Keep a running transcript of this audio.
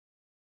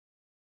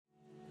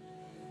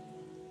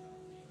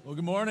Well,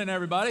 good morning,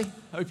 everybody.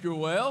 Hope you're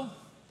well.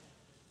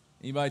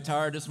 Anybody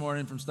tired this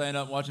morning from staying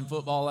up and watching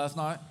football last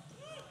night?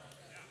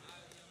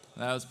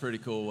 That was pretty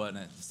cool, wasn't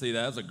it? To see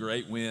that was a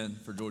great win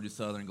for Georgia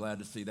Southern. Glad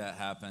to see that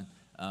happen,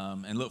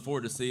 and look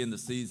forward to seeing the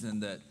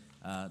season that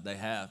they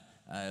have.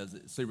 It was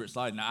super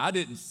exciting. Now, I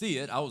didn't see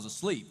it. I was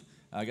asleep.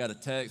 I got a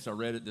text. I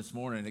read it this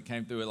morning. It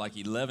came through at like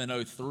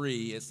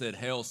 11:03. It said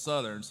Hail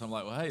Southern. So I'm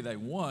like, well, hey, they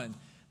won.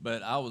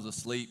 But I was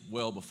asleep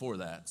well before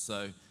that.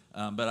 So,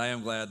 but I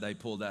am glad they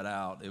pulled that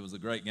out. It was a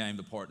great game,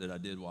 the part that I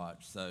did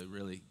watch. So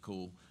really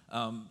cool.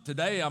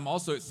 Today, I'm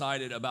also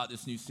excited about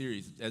this new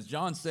series. As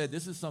John said,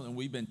 this is something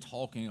we've been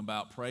talking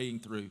about, praying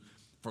through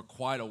for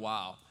quite a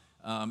while.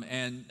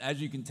 And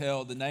as you can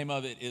tell, the name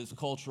of it is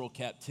Cultural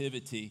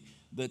Captivity.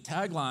 The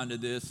tagline to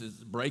this is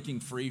breaking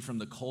free from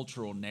the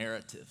cultural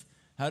narrative.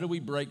 How do we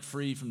break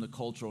free from the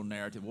cultural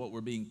narrative, what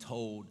we're being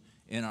told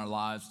in our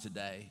lives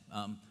today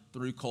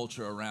through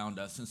culture around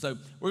us? And so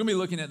we're going to be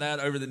looking at that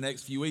over the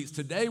next few weeks.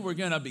 Today, we're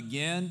going to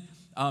begin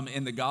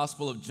in the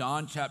Gospel of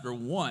John, chapter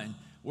 1.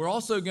 We're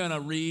also going to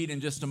read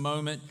in just a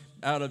moment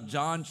out of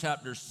John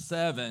chapter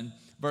 7,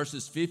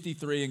 verses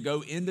 53, and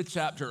go into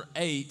chapter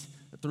 8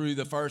 through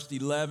the first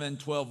 11,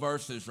 12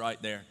 verses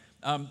right there.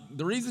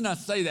 The reason I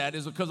say that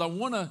is because I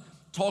want to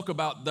talk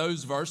about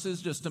those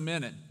verses just a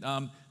minute.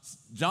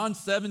 John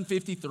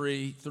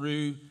 7:53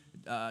 through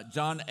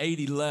John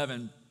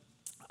 8:11.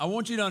 I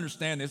want you to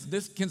understand this.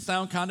 This can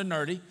sound kind of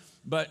nerdy,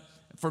 but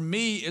for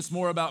me, it's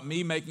more about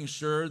me making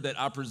sure that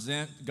I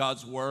present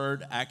God's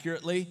word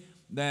accurately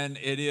than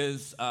it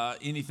is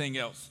anything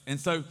else. And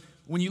so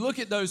when you look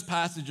at those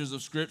passages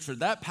of Scripture,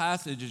 that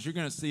passage, as you're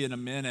going to see in a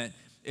minute,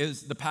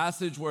 is the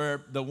passage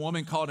where the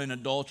woman caught in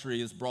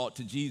adultery is brought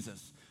to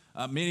Jesus.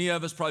 Many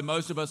of us, probably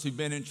most of us who've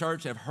been in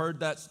church have heard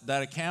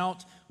that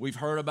account. We've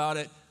heard about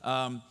it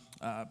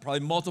probably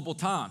multiple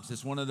times.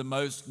 It's one of the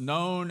most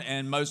known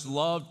and most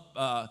loved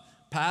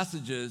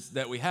passages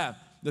that we have.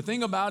 The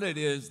thing about it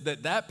is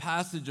that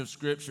passage of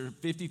Scripture,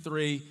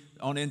 53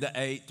 on into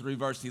 8 through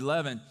verse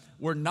 11,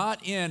 we're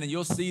not in, and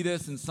you'll see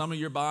this in some of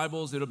your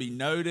Bibles, it'll be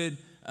noted,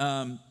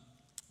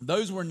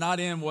 those were not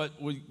in what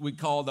we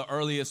call the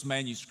earliest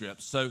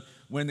manuscripts. So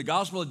when the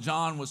Gospel of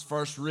John was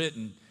first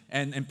written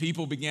and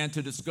people began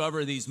to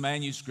discover these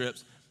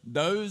manuscripts,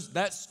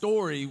 that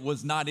story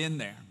was not in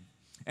there.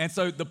 And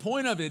so the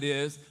point of it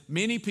is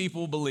many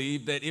people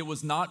believe that it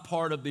was not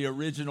part of the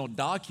original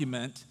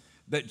document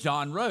that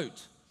John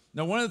wrote.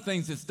 Now, one of the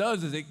things this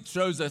does is it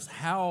shows us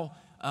how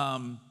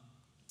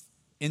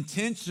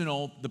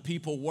intentional the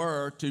people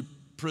were to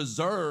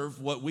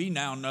preserve what we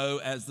now know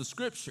as the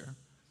Scripture.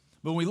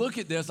 But when we look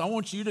at this, I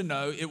want you to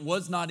know it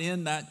was not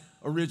in that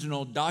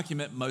original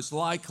document, most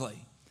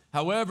likely.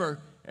 However,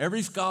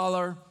 every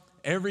scholar,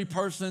 every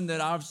person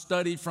that I've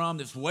studied from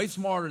that's way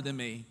smarter than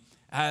me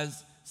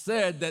has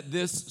said that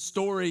this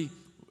story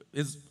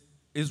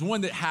is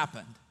one that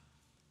happened.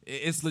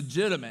 It's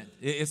legitimate.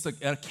 It's an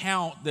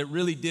account that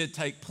really did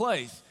take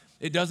place.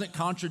 It doesn't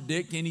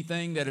contradict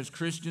anything that as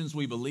Christians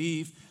we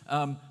believe.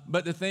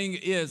 But the thing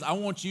is, I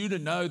want you to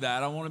know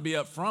that. I want to be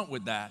upfront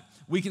with that.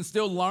 We can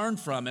still learn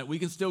from it. We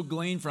can still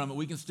glean from it.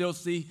 We can still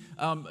see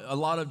a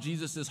lot of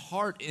Jesus's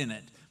heart in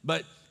it.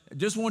 But I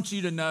just want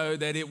you to know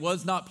that it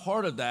was not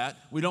part of that.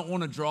 We don't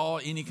want to draw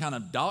any kind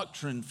of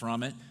doctrine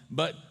from it.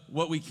 But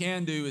what we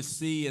can do is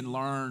see and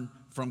learn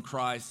from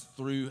Christ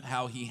through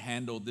how he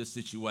handled this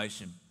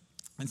situation.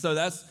 And so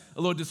that's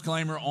a little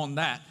disclaimer on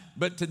that.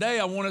 But today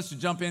I want us to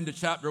jump into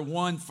chapter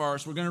 1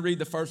 first. We're going to read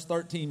the first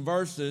 13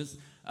 verses.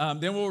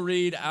 Then we'll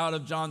read out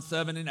of John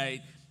 7 and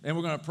 8. Then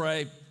we're going to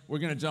pray. We're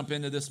going to jump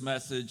into this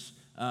message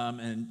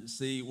and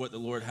see what the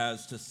Lord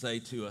has to say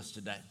to us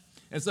today.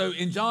 And so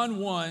in John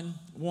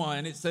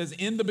 1:1, it says,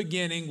 "In the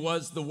beginning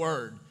was the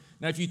Word."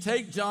 Now, if you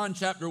take John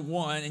chapter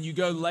 1 and you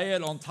go lay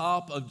it on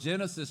top of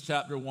Genesis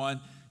chapter 1,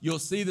 you'll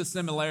see the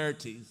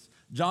similarities.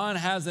 John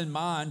has in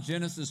mind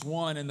Genesis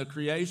 1 and the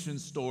creation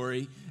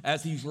story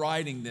as he's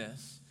writing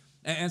this.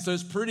 And so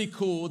it's pretty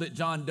cool that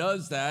John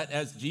does that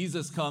as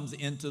Jesus comes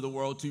into the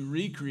world to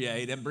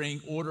recreate and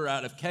bring order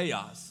out of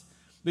chaos.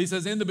 But he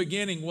says, "In the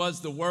beginning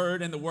was the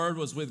Word, and the Word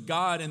was with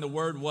God, and the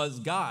Word was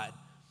God."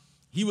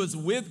 He was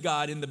with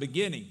God in the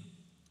beginning.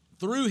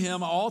 Through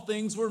him all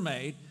things were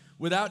made.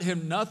 Without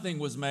him nothing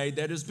was made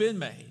that has been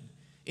made.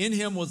 In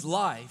him was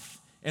life,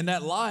 and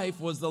that life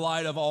was the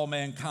light of all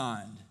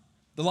mankind.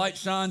 The light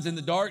shines in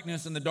the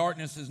darkness, and the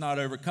darkness has not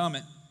overcome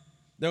it.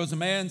 There was a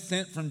man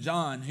sent from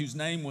God, whose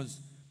name was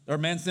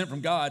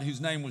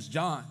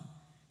John.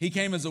 He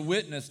came as a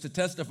witness to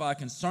testify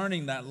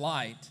concerning that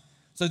light,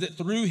 so that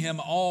through him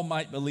all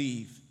might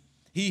believe.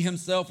 He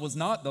himself was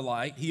not the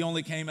light. He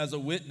only came as a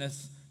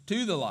witness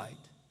to the light.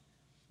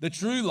 The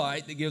true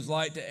light that gives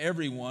light to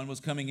everyone was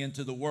coming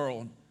into the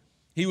world.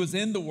 He was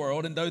in the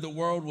world, and though the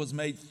world was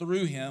made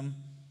through him,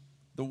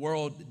 the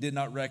world did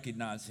not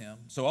recognize him.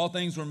 So all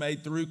things were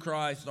made through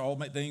Christ. All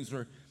things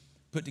were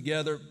put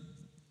together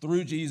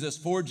through Jesus,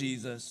 for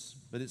Jesus.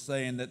 But it's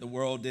saying that the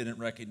world didn't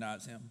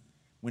recognize him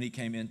when he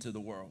came into the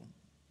world.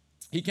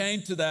 He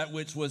came to that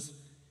which was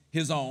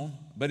his own,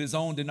 but his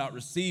own did not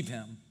receive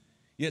him.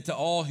 Yet to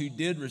all who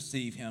did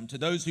receive him, to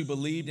those who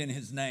believed in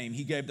his name,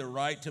 he gave the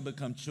right to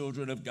become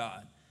children of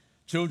God.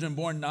 Children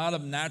born not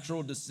of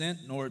natural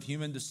descent, nor of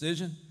human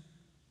decision,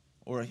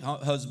 or a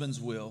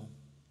husband's will,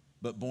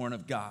 but born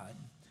of God.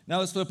 Now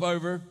let's flip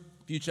over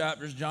a few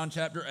chapters, John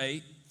chapter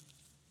 8.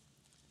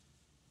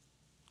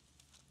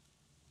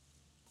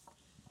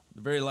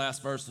 The very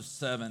last verse of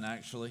 7,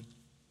 actually.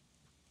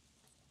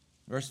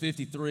 Verse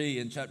 53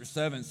 in chapter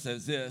 7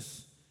 says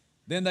this: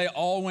 Then they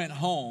all went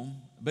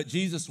home, but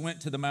Jesus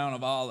went to the Mount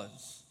of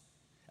Olives.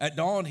 At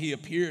dawn he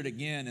appeared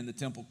again in the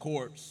temple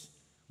courts,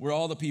 where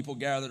all the people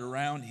gathered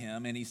around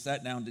him, and he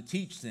sat down to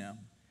teach them.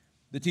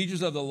 The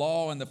teachers of the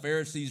law and the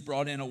Pharisees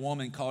brought in a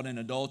woman caught in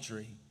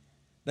adultery.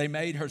 They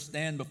made her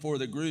stand before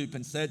the group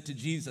and said to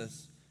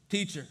Jesus,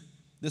 "Teacher,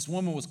 this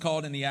woman was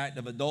caught in the act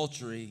of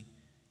adultery.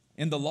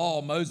 In the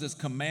law, Moses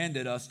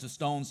commanded us to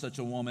stone such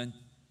a woman.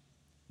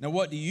 Now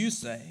what do you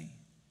say?"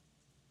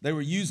 They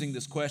were using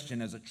this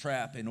question as a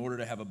trap in order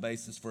to have a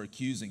basis for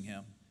accusing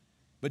him.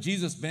 But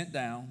Jesus bent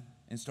down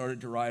and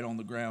started to write on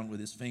the ground with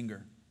his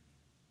finger.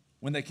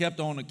 When they kept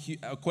on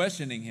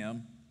questioning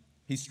him,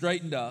 he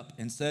straightened up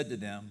and said to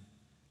them,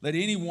 "Let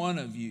any one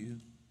of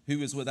you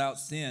who is without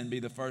sin be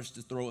the first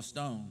to throw a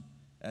stone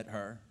at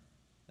her."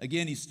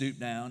 Again he stooped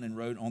down and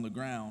wrote on the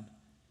ground.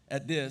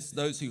 At this,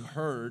 those who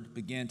heard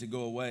began to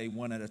go away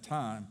one at a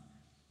time,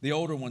 the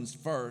older ones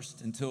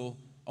first, until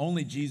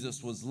only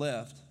Jesus was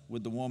left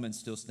with the woman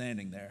still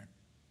standing there.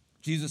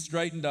 Jesus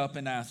straightened up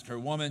and asked her,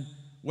 "Woman,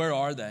 where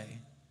are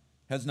they?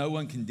 Has no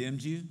one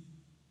condemned you?"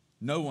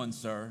 "No one,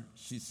 sir,"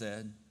 she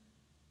said.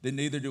 "Then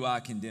neither do I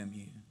condemn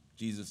you,"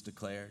 Jesus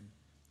declared.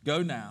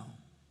 "Go now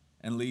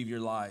and leave your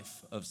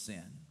life of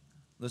sin."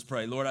 Let's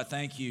pray. Lord, I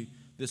thank you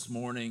this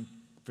morning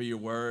for your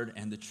word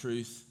and the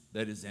truth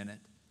that is in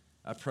it.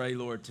 I pray,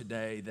 Lord,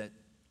 today that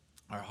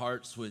our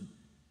hearts would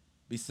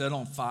be set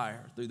on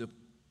fire through the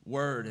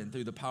word and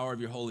through the power of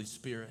your Holy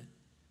Spirit.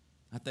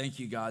 I thank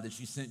you, God, that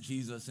you sent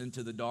Jesus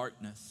into the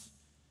darkness,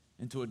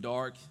 into a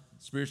dark,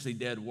 spiritually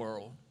dead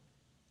world,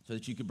 so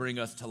that you could bring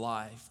us to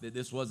life, that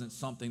this wasn't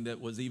something that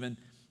was even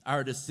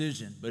our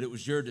decision, but it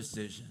was your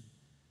decision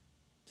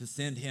to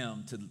send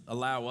him to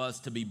allow us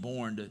to be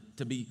born,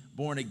 to be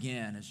born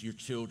again as your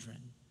children.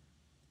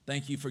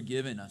 Thank you for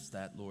giving us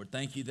that, Lord.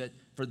 Thank you that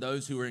for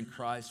those who are in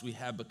Christ, we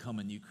have become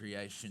a new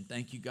creation.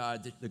 Thank you,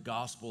 God, that the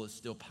gospel is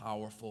still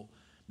powerful,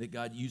 that,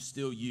 God, you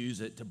still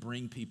use it to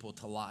bring people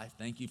to life.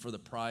 Thank you for the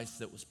price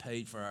that was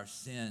paid for our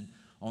sin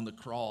on the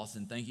cross,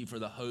 and thank you for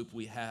the hope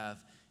we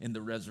have in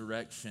the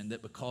resurrection,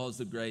 that because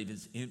the grave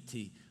is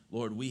empty,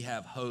 Lord, we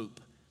have hope.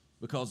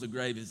 Because the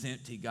grave is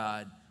empty,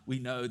 God, we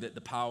know that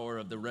the power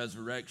of the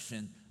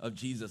resurrection of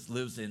Jesus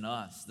lives in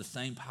us. The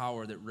same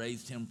power that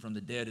raised him from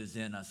the dead is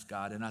in us,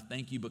 God. And I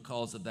thank you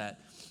because of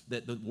that,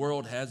 that the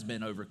world has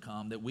been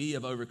overcome, that we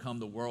have overcome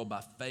the world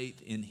by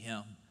faith in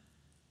him,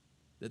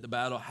 that the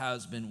battle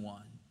has been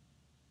won.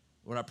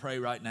 Lord, I pray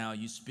right now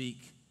you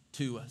speak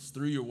to us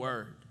through your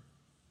word.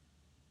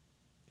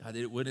 God,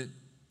 that it wouldn't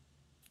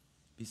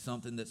be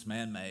something that's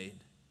man-made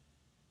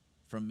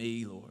from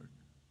me, Lord,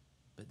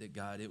 but that,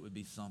 God, it would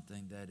be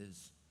something that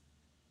is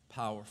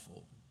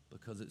powerful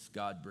because it's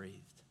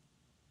God-breathed.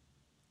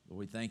 Lord,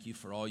 we thank you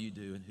for all you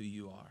do and who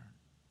you are.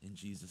 In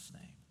Jesus'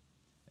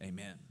 name,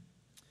 amen.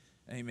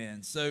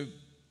 Amen. So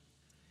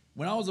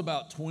when I was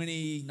about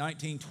 20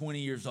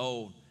 years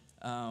old,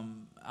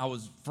 I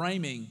was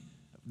framing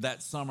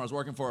that summer. I was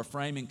working for a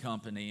framing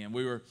company, and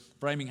we were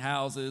framing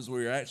houses.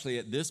 We were actually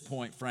at this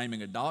point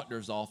framing a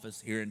doctor's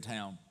office here in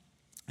town.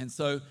 And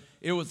so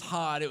it was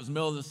hot. It was the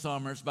middle of the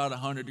summer. It's about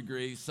 100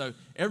 degrees. So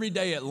every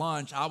day at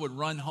lunch, I would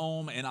run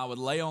home and I would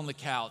lay on the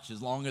couch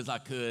as long as I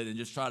could and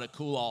just try to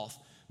cool off.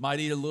 Might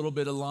eat a little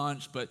bit of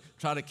lunch, but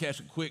try to catch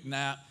a quick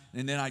nap.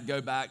 And then I'd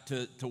go back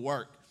to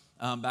work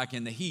back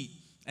in the heat.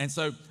 And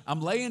so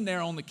I'm laying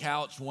there on the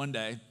couch one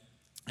day,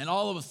 and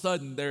all of a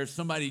sudden there's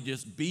somebody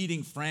just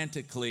beating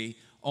frantically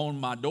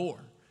on my door.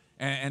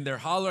 And they're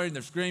hollering,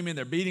 they're screaming,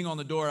 they're beating on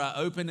the door. I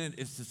open it.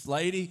 It's this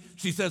lady.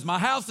 She says, "My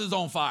house is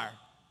on fire."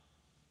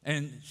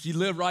 And she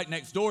lived right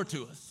next door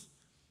to us.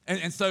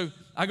 And so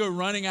I go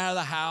running out of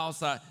the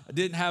house. I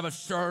didn't have a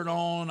shirt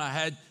on. I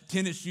had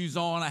tennis shoes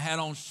on. I had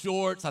on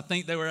shorts. I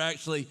think they were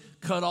actually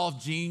cut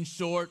off jean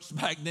shorts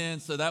back then,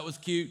 so that was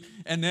cute.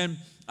 And then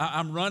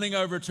I'm running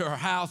over to her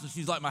house, and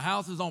she's like, "My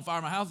house is on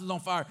fire. My house is on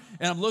fire."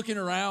 And I'm looking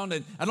around,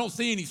 and I don't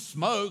see any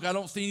smoke. I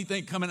don't see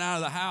anything coming out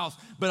of the house.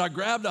 But I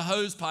grabbed a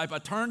hose pipe. I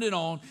turned it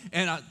on,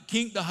 and I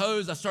kinked the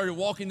hose. I started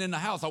walking in the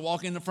house. I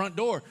walk in the front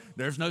door.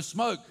 There's no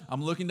smoke.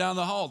 I'm looking down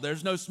the hall.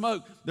 There's no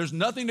smoke. There's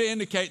nothing to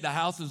indicate the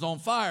house is on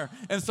fire.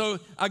 And so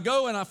I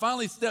go, and I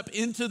finally step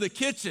into the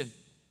kitchen,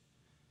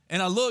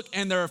 and I look,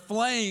 and there are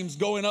flames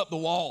going up the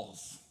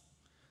walls.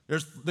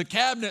 The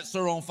cabinets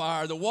are on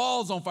fire. The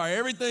wall's on fire.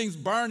 Everything's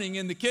burning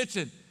in the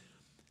kitchen.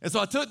 And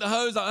so I took the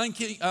hose. I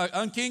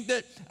unkinked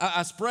it.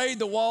 I sprayed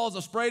the walls.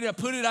 I sprayed it. I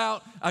put it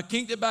out. I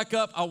kinked it back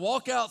up. I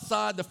walk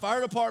outside. The fire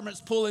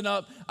department's pulling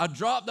up. I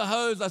dropped the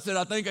hose. I said,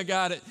 "I think I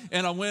got it."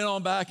 And I went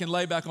on back and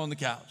lay back on the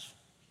couch.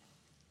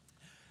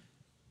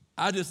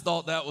 I just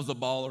thought that was a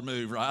baller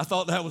move, right? I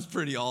thought that was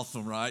pretty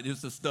awesome, right?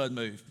 Just a stud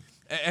move.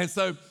 And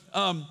so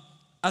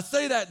I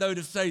say that, though,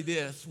 to say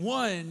this.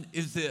 One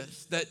is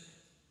this, that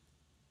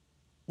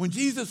when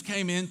Jesus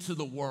came into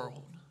the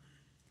world,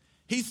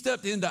 he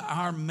stepped into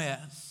our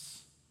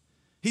mess.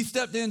 He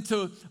stepped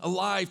into a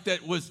life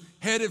that was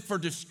headed for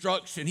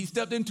destruction. He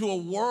stepped into a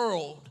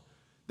world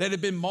that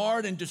had been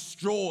marred and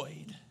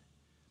destroyed.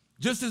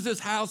 Just as this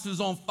house is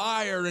on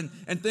fire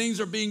and things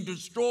are being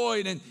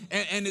destroyed and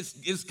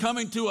it's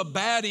coming to a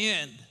bad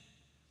end,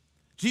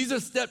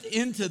 Jesus stepped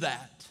into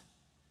that.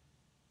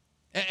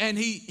 And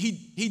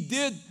he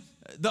did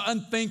the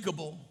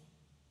unthinkable.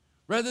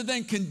 Rather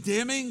than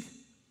condemning,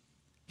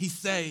 he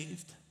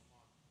saved.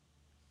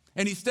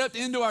 And he stepped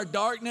into our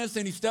darkness,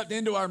 and he stepped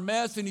into our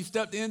mess, and he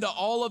stepped into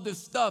all of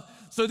this stuff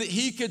so that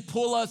he could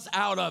pull us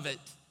out of it.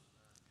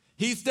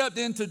 He stepped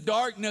into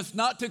darkness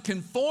not to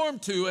conform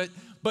to it,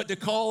 but to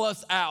call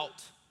us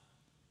out.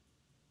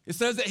 It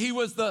says that he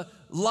was the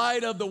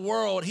light of the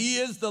world. He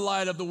is the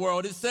light of the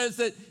world. It says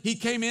that he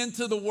came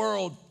into the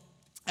world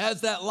as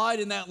that light,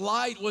 and that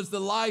light was the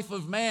life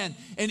of man.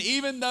 And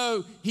even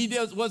though he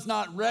was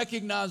not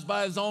recognized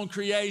by his own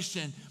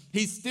creation,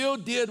 he still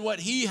did what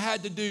he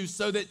had to do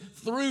so that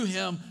through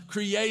him,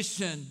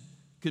 creation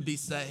could be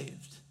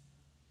saved.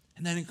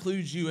 And that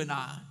includes you and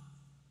I.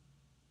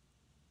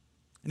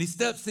 And he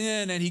steps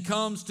in and he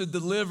comes to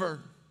deliver.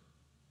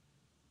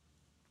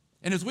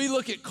 And as we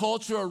look at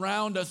culture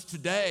around us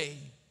today,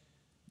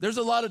 there's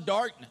a lot of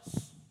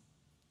darkness.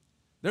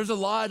 There's a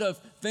lot of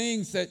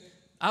things that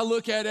I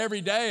look at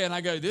every day and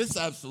I go, this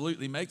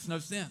absolutely makes no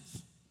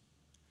sense.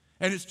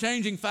 And it's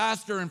changing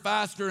faster and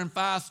faster and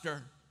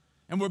faster.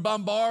 And we're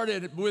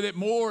bombarded with it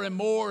more and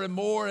more and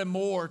more and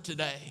more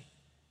today.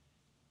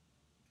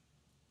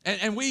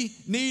 And we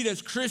need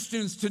as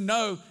Christians to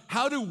know,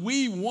 how do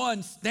we,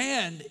 one,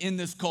 stand in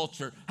this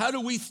culture? How do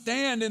we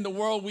stand in the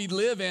world we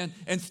live in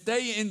and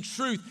stay in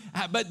truth?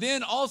 But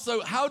then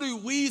also, how do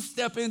we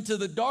step into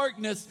the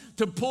darkness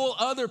to pull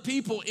other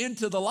people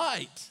into the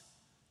light?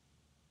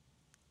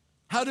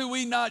 How do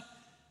we not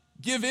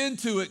give in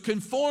to it,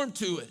 conform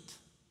to it?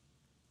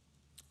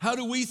 How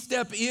do we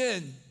step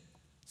in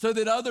so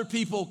that other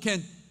people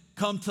can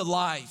come to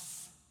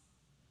life?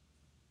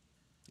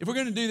 If we're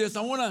going to do this,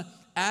 I want to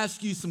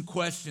ask you some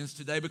questions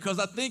today, because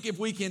I think if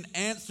we can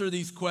answer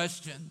these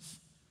questions,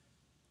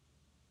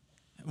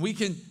 we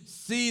can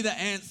see the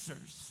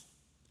answers,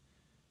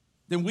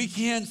 then we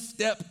can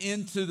step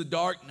into the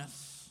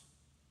darkness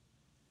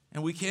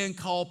and we can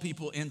call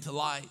people into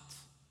light.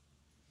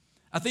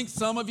 I think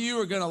some of you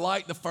are going to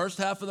like the first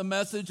half of the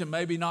message and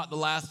maybe not the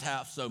last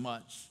half so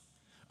much.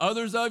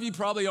 Others of you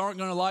probably aren't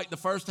going to like the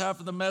first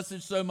half of the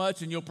message so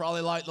much, and you'll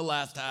probably like the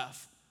last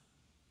half.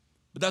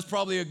 But that's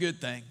probably a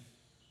good thing.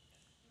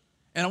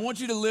 And I want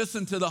you to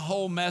listen to the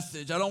whole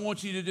message. I don't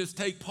want you to just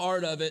take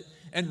part of it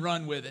and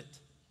run with it.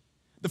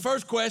 The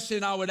first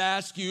question I would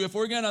ask you, if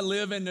we're going to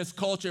live in this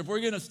culture, if we're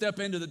going to step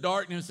into the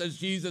darkness as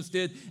Jesus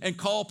did and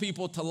call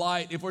people to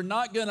light, if we're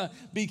not going to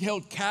be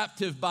held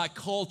captive by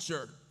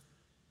culture,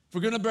 if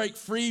we're going to break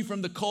free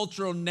from the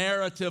cultural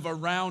narrative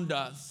around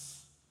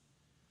us,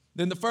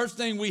 then the first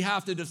thing we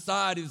have to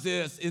decide is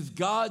this: is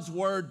God's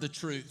word the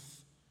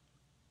truth?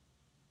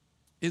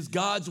 Is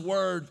God's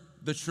word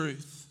the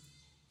truth?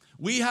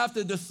 We have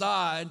to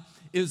decide,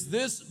 is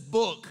this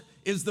book,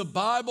 is the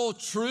Bible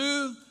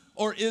true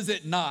or is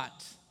it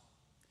not?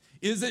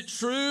 Is it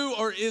true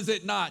or is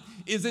it not?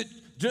 Is it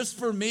just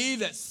for me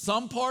that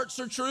some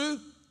parts are true?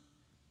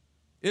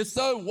 If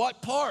so,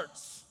 what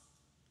parts?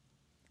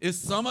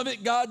 Is some of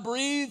it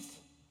God-breathed?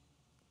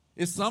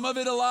 Is some of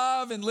it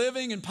alive and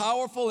living and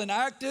powerful and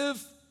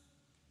active?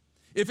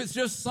 If it's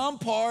just some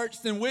parts,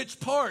 then which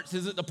parts?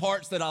 Is it the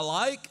parts that I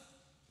like?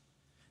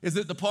 Is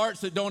it the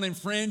parts that don't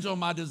infringe on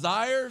my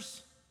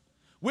desires?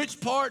 Which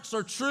parts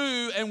are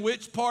true and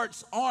which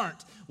parts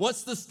aren't?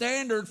 What's the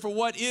standard for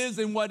what is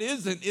and what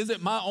isn't? Is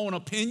it my own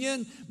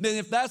opinion? Then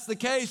if that's the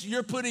case,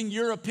 you're putting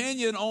your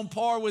opinion on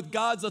par with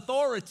God's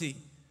authority.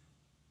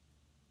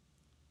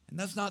 And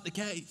that's not the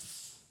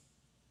case.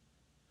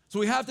 So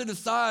we have to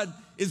decide,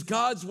 is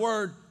God's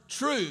word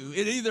true?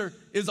 It either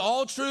is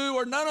all true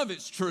or none of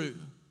it's true.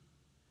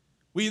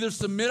 We either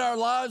submit our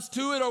lives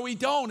to it or we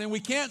don't. And we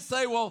can't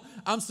say, well,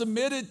 I'm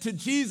submitted to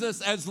Jesus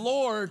as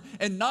Lord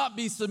and not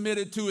be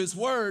submitted to his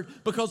word,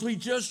 because we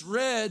just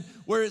read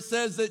where it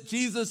says that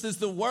Jesus is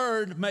the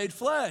word made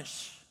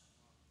flesh.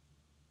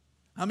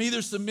 I'm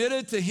either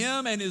submitted to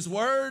him and his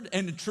word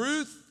and the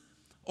truth,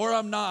 or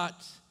I'm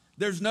not.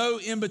 There's no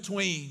in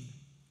between.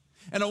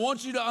 And I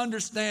want you to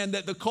understand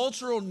that the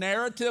cultural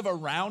narrative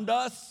around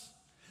us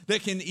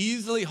that can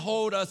easily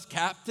hold us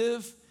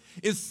captive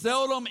is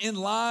seldom in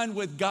line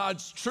with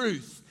God's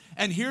truth.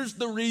 And here's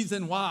the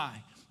reason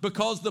why.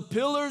 Because the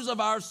pillars of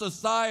our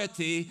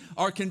society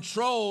are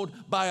controlled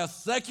by a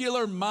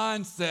secular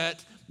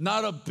mindset,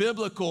 not a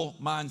biblical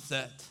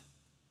mindset.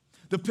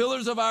 The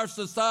pillars of our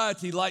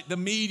society, like the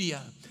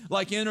media,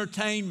 like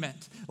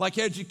entertainment, like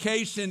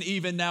education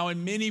even now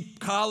in many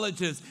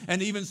colleges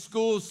and even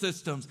school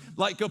systems,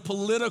 like a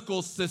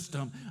political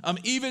system,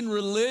 even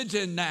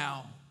religion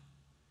now.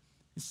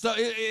 So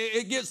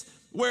it gets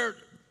where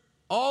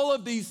all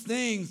of these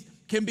things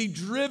can be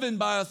driven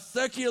by a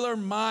secular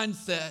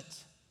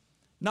mindset,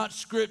 not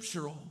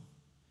scriptural.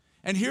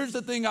 And here's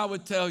the thing I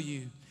would tell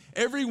you.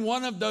 Every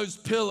one of those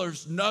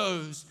pillars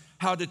knows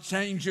how to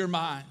change your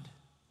mind.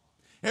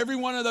 Every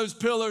one of those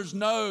pillars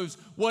knows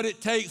what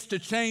it takes to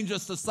change a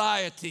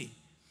society.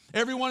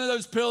 Every one of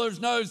those pillars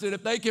knows that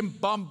if they can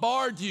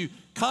bombard you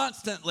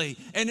constantly,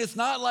 and it's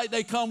not like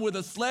they come with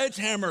a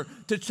sledgehammer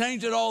to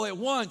change it all at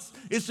once,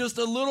 it's just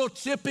a little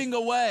chipping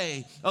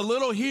away, a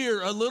little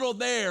here, a little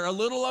there, a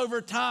little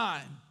over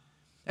time.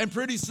 And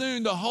pretty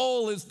soon the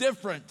whole is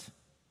different.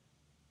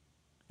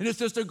 And it's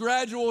just a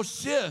gradual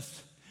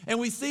shift. And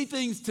we see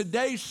things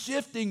today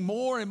shifting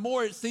more and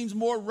more. It seems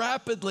more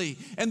rapidly.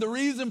 And the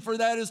reason for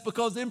that is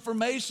because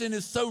information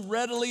is so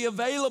readily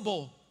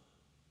available.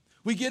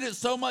 We get it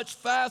so much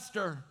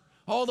faster.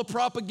 All the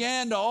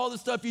propaganda, all the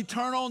stuff, you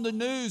turn on the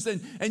news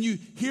and you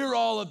hear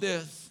all of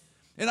this.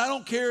 And I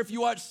don't care if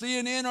you watch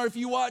CNN or if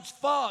you watch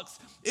Fox.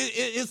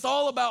 It's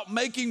all about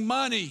making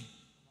money.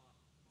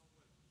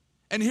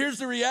 And here's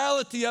the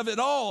reality of it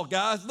all,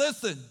 guys.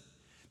 Listen,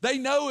 they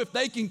know if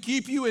they can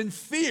keep you in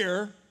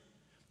fear,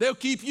 they'll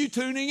keep you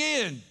tuning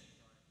in.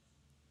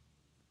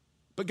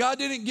 But God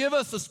didn't give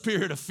us a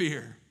spirit of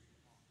fear.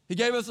 He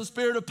gave us a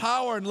spirit of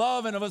power and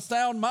love and of a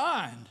sound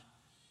mind.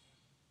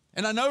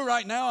 And I know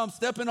right now I'm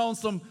stepping on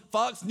some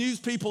Fox News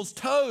people's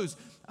toes.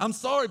 I'm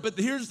sorry, but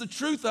here's the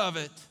truth of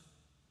it.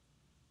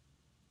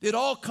 It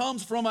all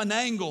comes from an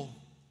angle.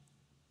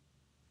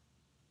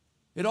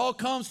 It all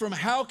comes from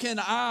how can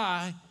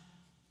I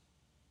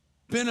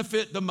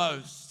benefit the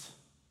most?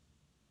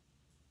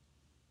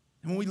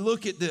 And when we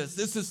look at this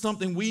is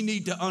something we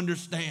need to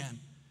understand,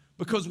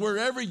 because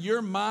wherever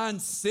your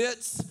mind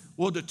sits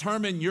will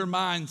determine your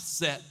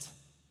mindset.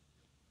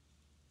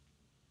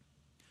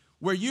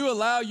 Where you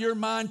allow your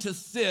mind to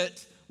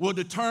sit will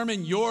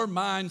determine your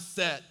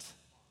mindset.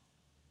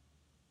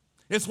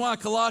 It's why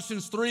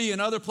Colossians 3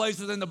 and other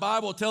places in the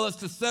Bible tell us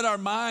to set our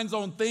minds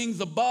on things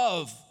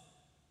above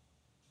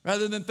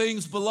rather than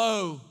things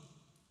below.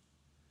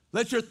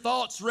 Let your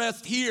thoughts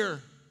rest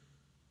here,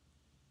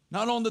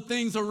 not on the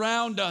things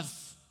around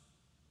us.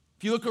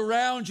 If you look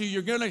around you,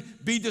 you're going to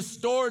be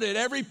distorted.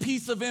 Every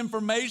piece of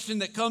information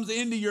that comes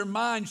into your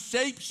mind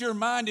shapes your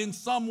mind in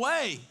some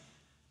way.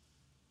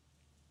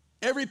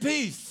 Every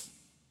piece.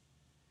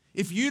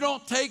 If you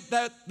don't take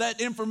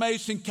that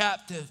information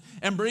captive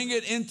and bring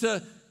it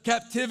into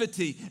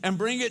captivity and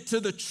bring it to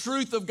the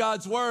truth of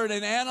God's word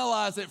and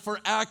analyze it for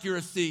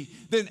accuracy,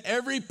 then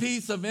every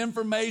piece of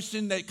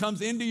information that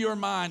comes into your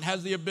mind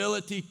has the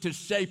ability to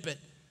shape it.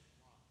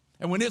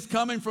 And when it's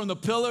coming from the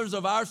pillars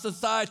of our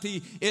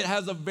society, it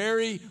has a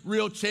very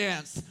real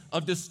chance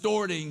of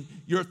distorting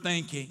your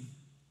thinking.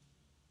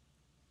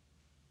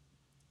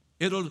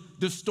 It'll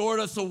distort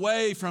us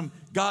away from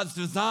God's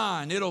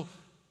design. It'll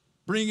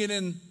bring it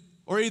in,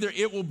 or either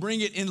it will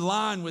bring it in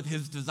line with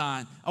his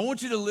design. I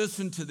want you to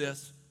listen to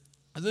this.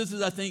 This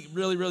is, I think,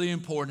 really, really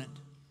important.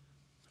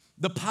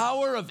 The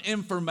power of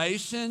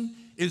information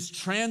is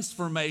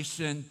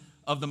transformation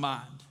of the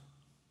mind.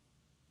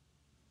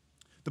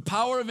 The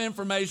power of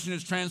information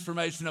is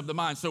transformation of the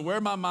mind. So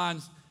where my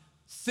mind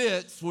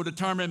sits will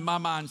determine my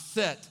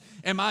mindset.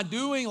 Am I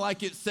doing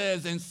like it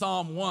says in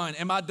Psalm 1?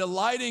 Am I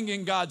delighting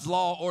in God's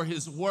law or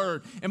his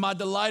word? Am I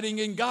delighting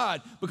in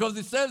God? Because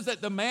it says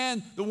that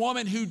the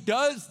woman who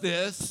does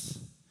this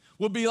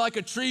will be like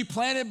a tree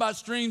planted by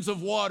streams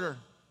of water.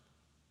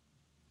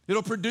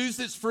 It'll produce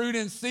its fruit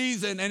in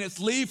season and its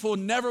leaf will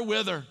never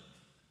wither.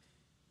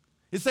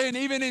 It's saying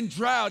even in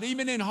drought,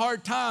 even in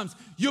hard times,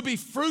 you'll be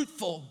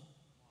fruitful.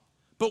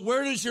 But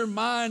where does your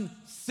mind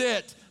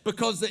sit?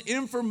 Because the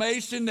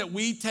information that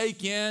we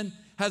take in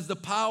has the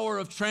power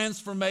of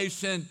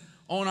transformation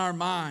on our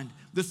mind.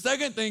 The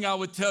second thing I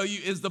would tell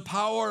you is the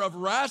power of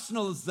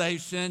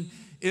rationalization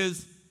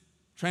is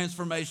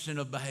transformation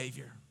of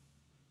behavior.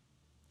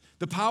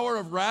 The power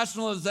of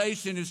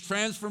rationalization is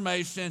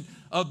transformation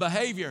of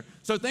behavior.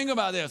 So think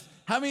about this.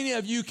 How many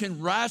of you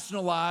can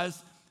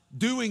rationalize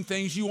doing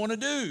things you want to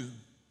do?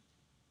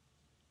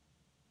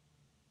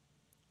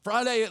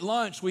 Friday at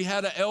lunch, we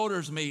had an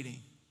elders meeting.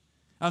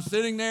 I'm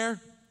sitting there,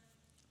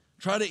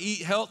 try to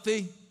eat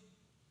healthy.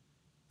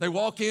 They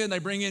walk in, they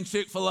bring in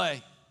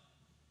Chick-fil-A.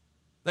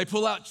 They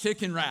pull out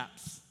chicken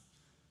wraps.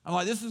 I'm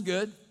like, this is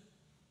good.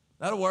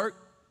 That'll work.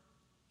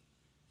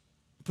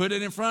 Put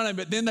it in front of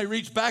them, but then they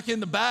reach back in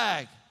the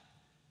bag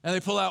and they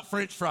pull out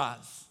French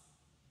fries.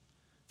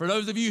 For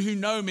those of you who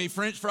know me,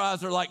 French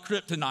fries are like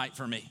kryptonite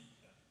for me.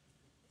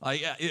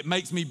 Like, it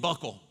makes me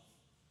buckle.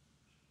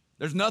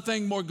 There's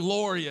nothing more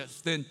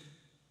glorious than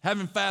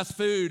having fast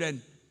food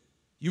and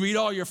you eat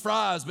all your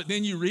fries, but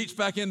then you reach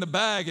back in the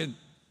bag and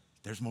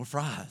there's more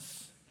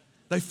fries.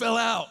 They fell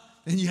out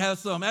and you have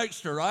some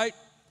extra, right?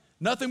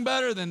 Nothing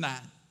better than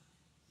that.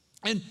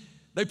 And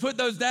They put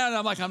those down, and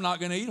I'm like, I'm not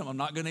going to eat them. I'm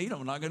not going to eat them.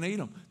 I'm not going to eat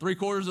them.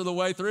 3/4 of the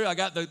way through, I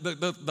got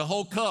the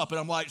whole cup, and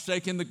I'm like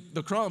shaking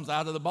the crumbs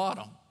out of the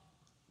bottom.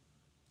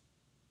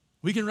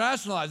 We can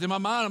rationalize. In my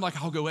mind, I'm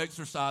like, I'll go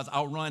exercise.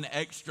 I'll run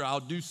extra.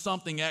 I'll do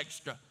something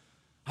extra.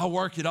 I'll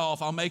work it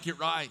off. I'll make it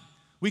right.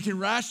 We can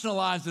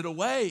rationalize it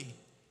away.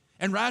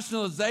 And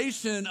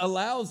rationalization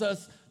allows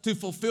us to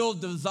fulfill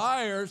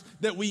desires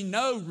that we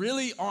know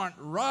really aren't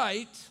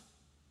right,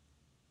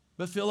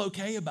 but feel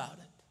okay about it.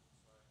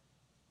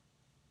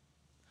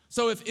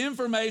 So if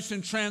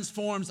information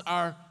transforms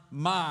our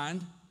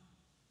mind,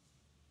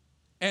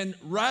 and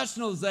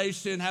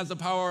rationalization has the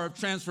power of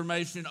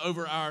transformation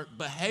over our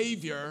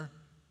behavior,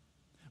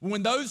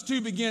 when those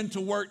two begin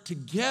to work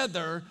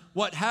together,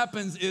 what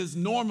happens is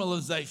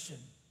normalization.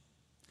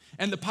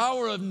 And the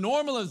power of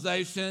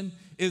normalization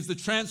is the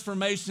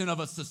transformation of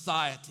a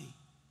society.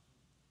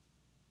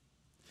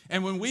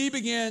 And when we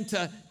begin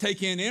to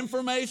take in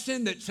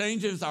information that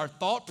changes our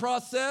thought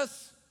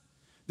process,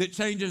 that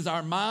changes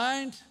our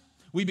mind,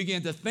 we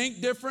begin to think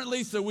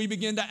differently, so we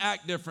begin to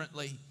act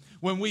differently.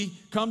 When we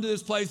come to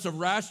this place of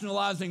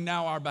rationalizing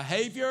now our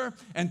behavior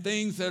and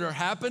things that are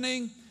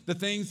happening, the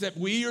things that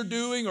we are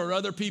doing or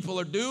other people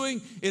are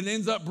doing, it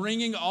ends up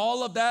bringing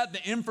all of that,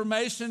 the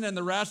information and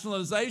the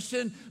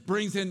rationalization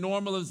brings in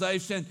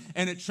normalization,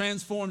 and it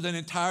transforms an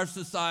entire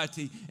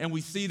society. And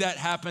we see that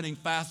happening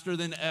faster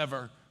than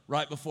ever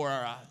right before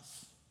our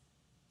eyes.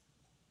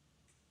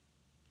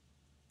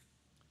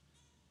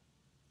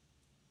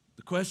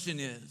 The question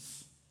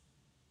is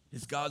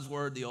God's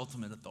word the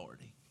ultimate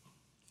authority?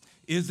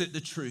 Is it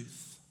the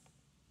truth?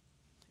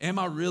 Am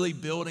I really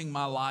building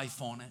my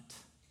life on it?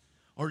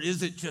 Or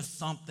is it just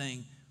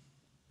something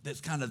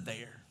that's kind of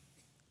there?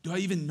 Do I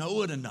even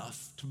know it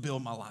enough to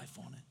build my life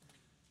on it?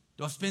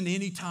 Do I spend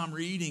any time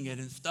reading it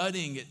and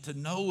studying it to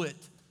know it,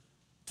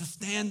 to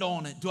stand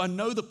on it? Do I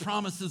know the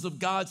promises of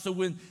God so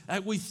when,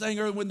 like we sang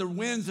earlier, when the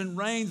winds and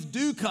rains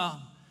do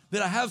come,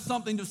 that I have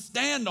something to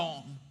stand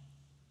on?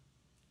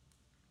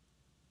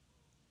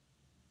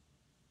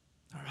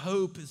 Our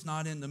hope is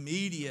not in the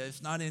media,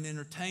 it's not in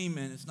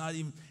entertainment, it's not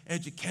even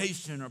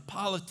education or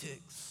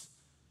politics.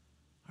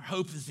 Our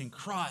hope is in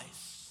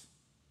Christ.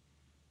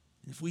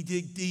 And if we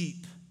dig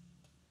deep,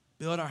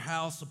 build our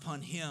house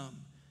upon Him,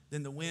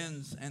 then the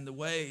winds and the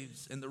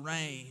waves and the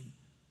rain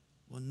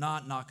will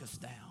not knock us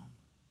down.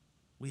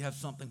 We have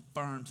something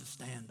firm to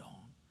stand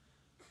on.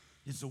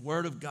 Is the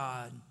Word of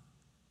God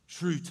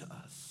true to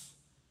us?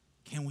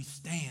 Can we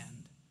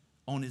stand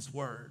on His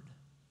Word?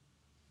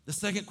 The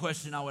second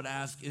question I would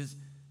ask is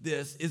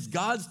this: is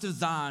God's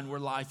design where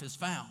life is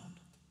found?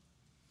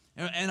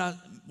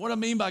 What I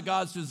mean by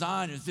God's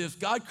design is this: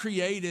 God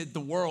created the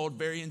world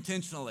very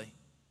intentionally.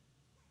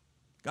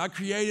 God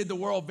created the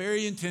world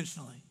very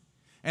intentionally,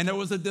 and there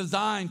was a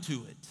design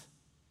to it.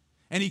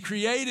 And He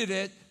created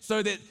it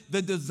so that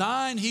the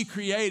design He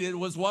created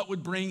was what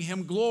would bring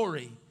Him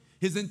glory.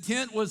 His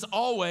intent was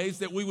always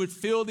that we would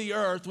fill the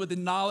earth with the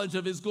knowledge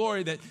of His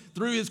glory, that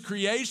through His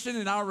creation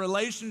and our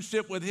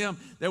relationship with Him,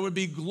 there would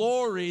be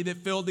glory that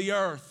filled the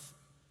earth.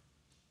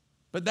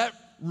 But that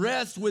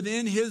rests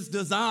within His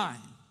design.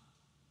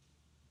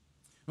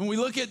 When we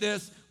look at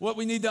this, what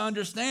we need to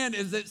understand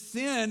is that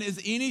sin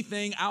is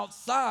anything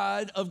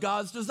outside of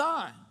God's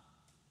design.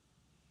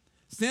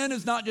 Sin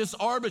is not just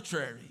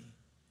arbitrary.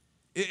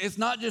 It's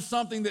not just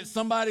something that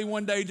somebody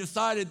one day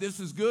decided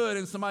this is good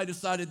and somebody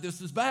decided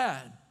this is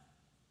bad.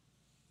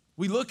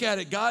 We look at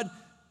it, God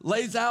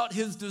lays out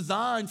His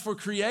design for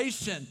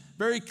creation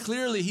very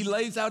clearly. He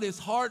lays out His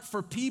heart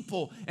for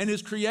people and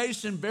His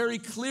creation very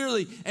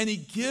clearly, and He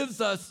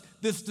gives us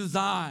this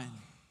design.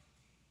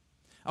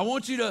 I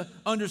want you to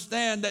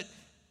understand that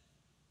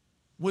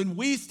when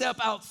we step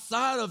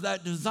outside of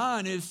that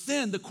design is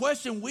sin. The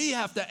question we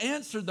have to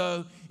answer,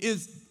 though,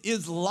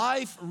 is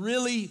life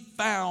really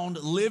found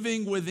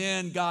living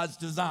within God's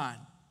design?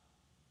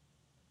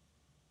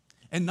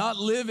 And not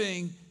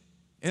living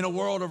in a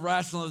world of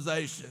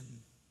rationalization.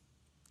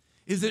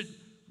 Is it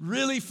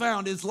really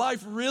found? Is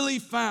life really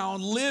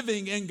found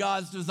living in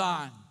God's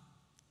design?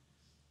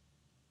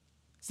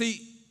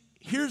 See,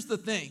 here's the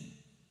thing.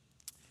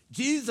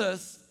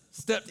 Jesus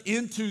stepped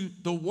into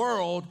the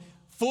world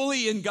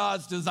fully in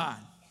God's design.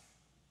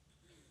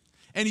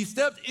 And He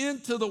stepped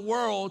into the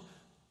world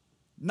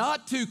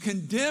not to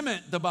condemn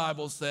it, the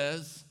Bible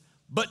says,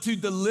 but to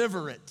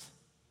deliver it,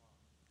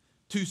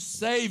 to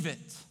save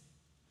it.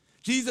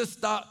 Jesus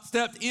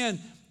stepped in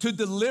to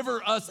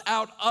deliver us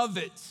out of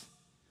it.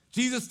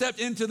 Jesus stepped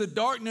into the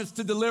darkness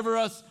to deliver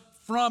us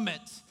from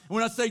it.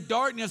 When I say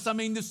darkness, I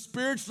mean the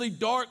spiritually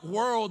dark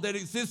world that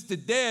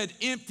existed, dead,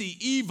 empty,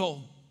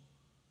 evil.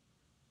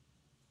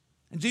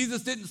 And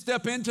Jesus didn't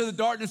step into the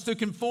darkness to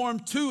conform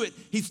to it.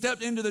 He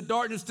stepped into the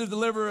darkness to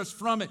deliver us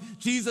from it.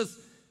 Jesus,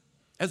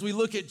 as we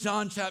look at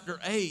John chapter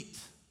 8,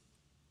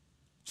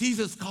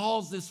 Jesus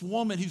calls this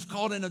woman who's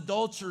caught in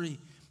adultery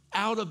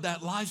out of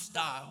that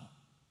lifestyle.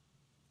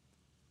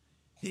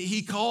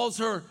 He calls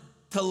her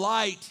to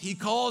light. He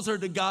calls her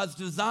to God's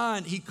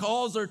design. He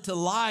calls her to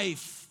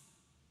life.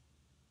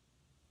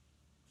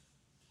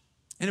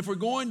 And if we're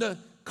going to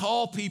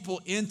call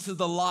people into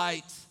the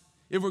light,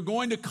 if we're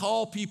going to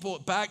call people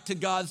back to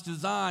God's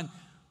design,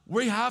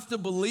 we have to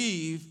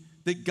believe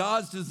that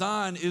God's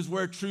design is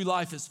where true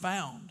life is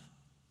found.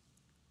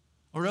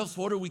 Or else,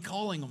 what are we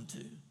calling them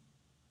to?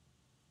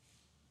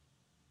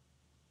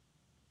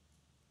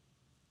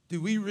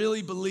 Do we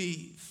really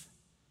believe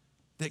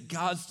that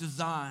God's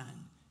design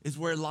is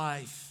where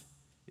life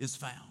is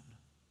found?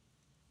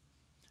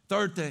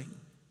 Third thing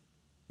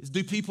is,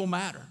 do people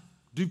matter?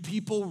 Do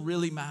people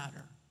really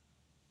matter?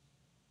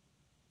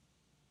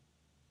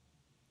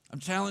 I'm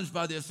challenged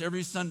by this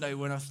every Sunday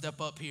when I step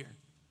up here,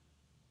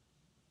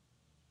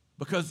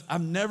 because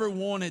I've never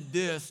wanted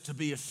this to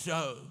be a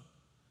show.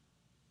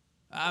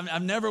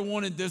 I've never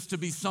wanted this to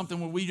be something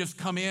where we just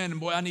come in and,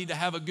 boy, I need to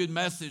have a good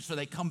message so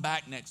they come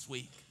back next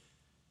week.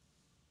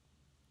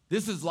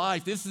 This is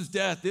life. This is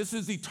death. This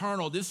is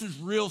eternal. This is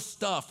real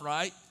stuff,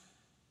 right?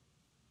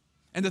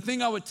 And the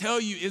thing I would tell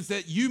you is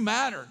that you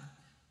matter.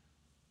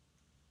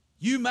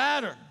 You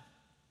matter.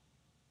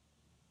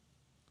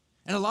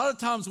 And a lot of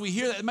times we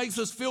hear that, it makes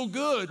us feel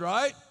good,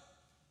 right?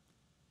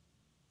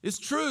 It's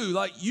true,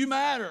 like you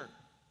matter.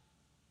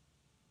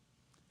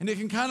 And it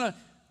can kind of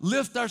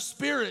lift our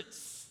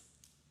spirits.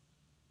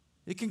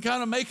 It can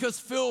kind of make us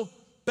feel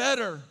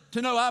better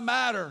to know I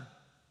matter.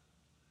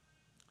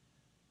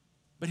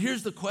 But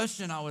here's the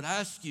question I would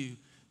ask you.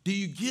 Do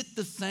you get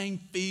the same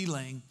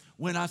feeling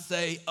when I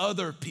say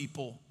other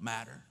people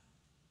matter?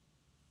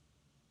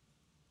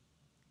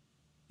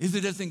 Is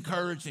it as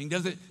encouraging?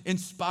 Does it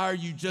inspire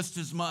you just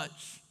as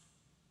much?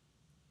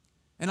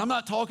 And I'm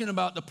not talking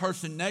about the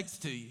person next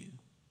to you,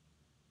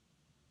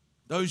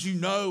 those you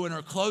know and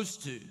are close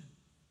to.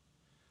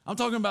 I'm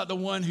talking about the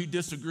one who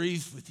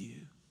disagrees with you.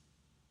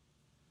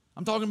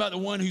 I'm talking about the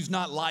one who's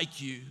not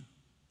like you.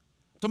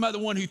 I'm talking about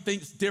the one who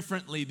thinks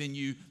differently than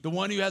you, the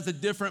one who has a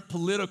different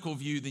political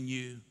view than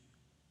you.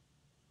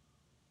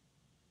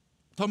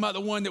 I'm talking about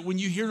the one that when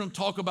you hear them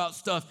talk about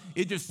stuff,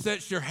 it just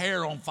sets your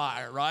hair on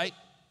fire, right?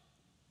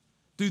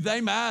 Do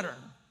they matter?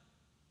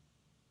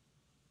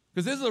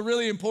 Because this is a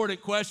really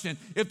important question.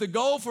 If the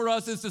goal for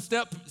us is to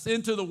step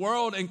into the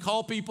world and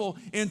call people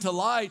into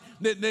light,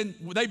 then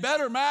they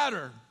better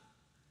matter.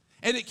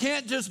 And it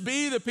can't just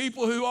be the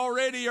people who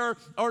already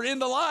are in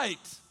the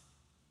light.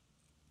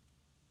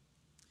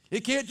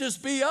 It can't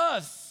just be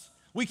us.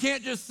 We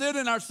can't just sit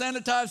in our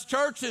sanitized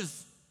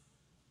churches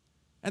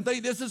and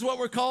think this is what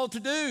we're called to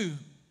do.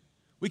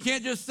 We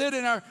can't just sit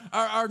in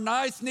our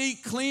nice,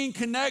 neat, clean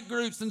connect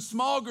groups and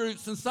small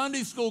groups and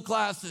Sunday school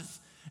classes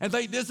and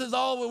think this is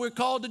all what we're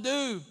called to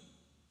do.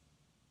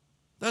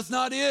 That's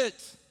not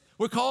it.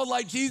 We're called,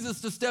 like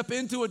Jesus, to step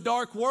into a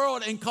dark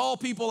world and call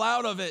people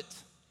out of it.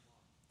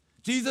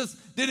 Jesus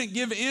didn't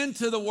give in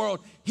to the world.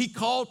 He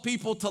called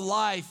people to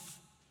life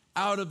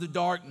out of the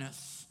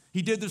darkness.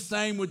 He did the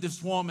same with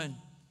this woman.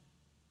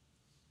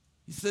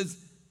 He says,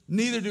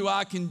 neither do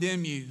I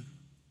condemn you.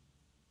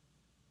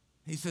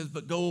 He says,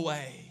 but go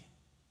away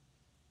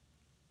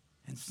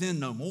and sin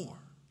no more.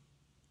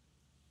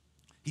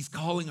 He's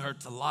calling her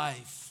to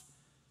life.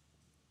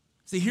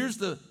 See, here's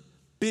the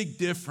big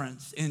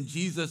difference in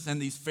Jesus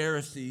and these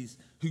Pharisees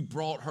who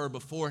brought her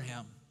before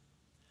him.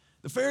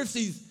 The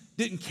Pharisees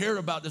didn't care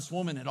about this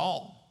woman at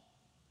all.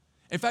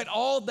 In fact,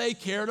 all they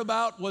cared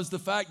about was the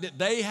fact that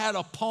they had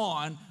a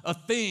pawn, a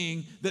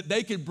thing that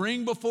they could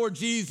bring before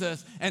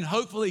Jesus and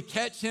hopefully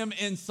catch him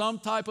in some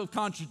type of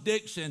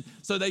contradiction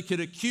so they could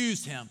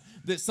accuse him.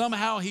 That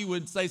somehow he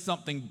would say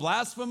something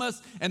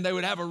blasphemous and they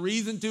would have a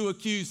reason to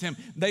accuse him.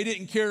 They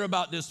didn't care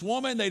about this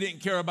woman. They didn't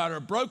care about her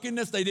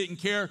brokenness. They didn't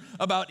care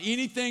about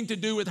anything to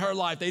do with her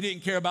life. They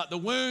didn't care about the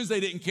wounds.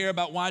 They didn't care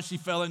about why she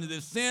fell into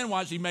this sin,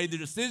 why she made the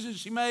decisions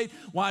she made,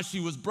 why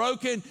she was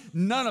broken.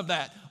 None of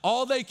that.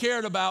 All they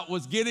cared about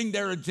was getting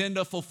their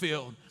agenda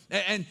fulfilled.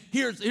 And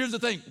here's the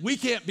thing. We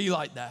can't be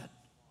like that.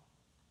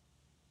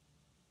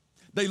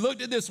 They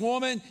looked at this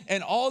woman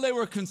and all they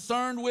were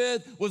concerned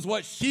with was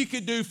what she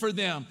could do for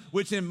them,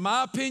 which in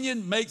my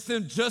opinion makes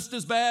them just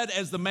as bad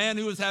as the man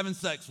who was having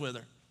sex with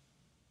her.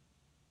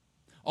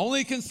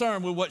 Only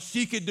concerned with what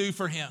she could do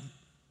for him.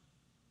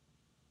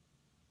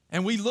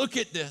 And we look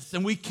at this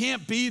and we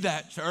can't be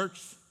that, church.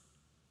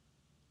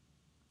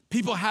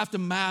 People have to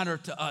matter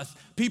to us.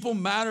 People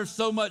matter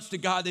so much to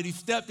God that he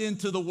stepped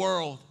into the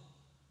world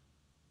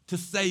to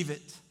save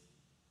it.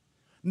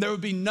 And there would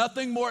be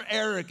nothing more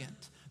arrogant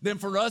than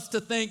for us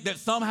to think that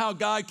somehow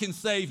God can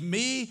save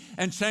me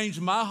and change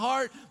my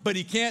heart, but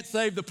he can't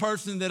save the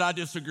person that I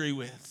disagree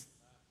with.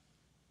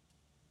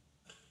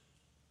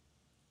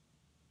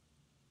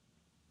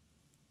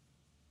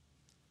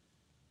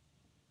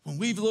 When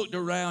we've looked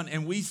around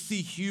and we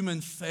see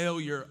human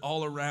failure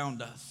all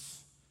around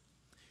us,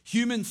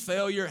 human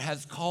failure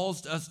has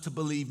caused us to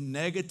believe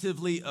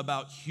negatively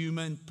about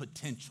human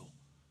potential.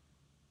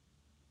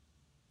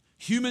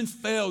 Human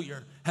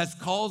failure has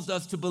caused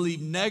us to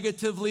believe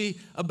negatively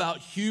about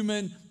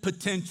human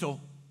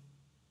potential.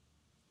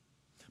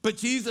 But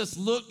Jesus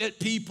looked at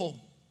people.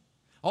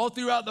 All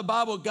throughout the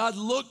Bible, God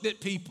looked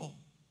at people.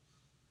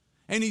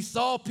 and he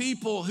saw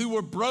people who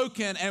were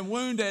broken and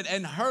wounded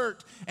and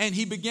hurt, and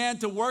he began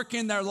to work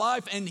in their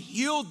life and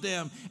healed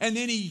them, and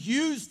then he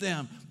used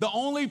them. The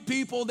only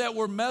people that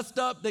were messed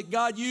up that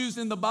God used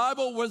in the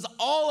Bible was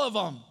all of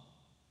them.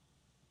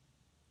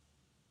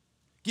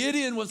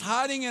 Gideon was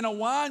hiding in a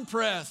wine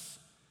press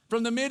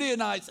from the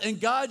Midianites, and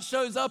God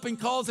shows up and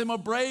calls him a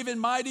brave and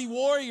mighty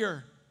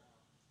warrior.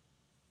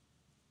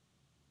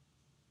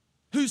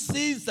 Who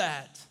sees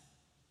that?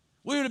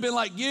 We would have been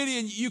like,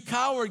 Gideon, you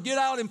coward, get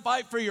out and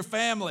fight for your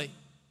family.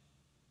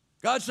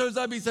 God shows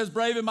up, he says,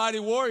 brave and mighty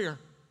warrior.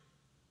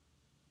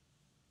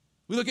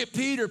 We look at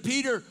Peter.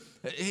 Peter,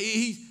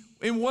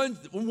 in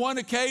one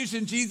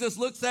occasion, Jesus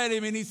looks at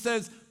him and he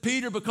says,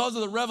 Peter, because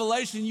of the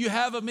revelation you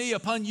have of me,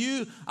 upon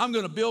you, I'm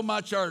going to build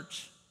my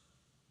church.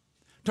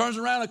 Turns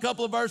around a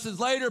couple of verses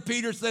later,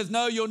 Peter says,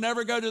 no, you'll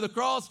never go to the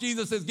cross.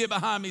 Jesus says, get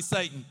behind me,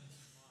 Satan.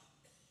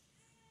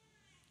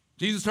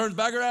 Jesus turns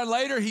back around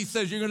later, he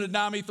says, you're going to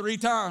deny me 3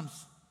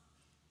 times.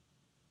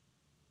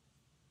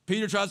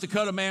 Peter tries to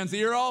cut a man's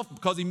ear off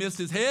because he missed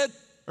his head,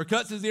 or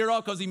cuts his ear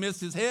off because he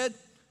missed his head.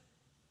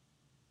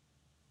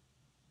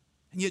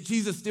 And yet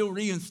Jesus still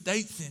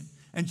reinstates him.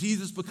 And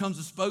Jesus becomes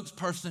a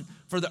spokesperson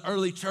for the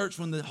early church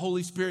when the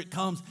Holy Spirit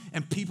comes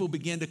and people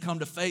begin to come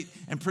to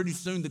faith. And pretty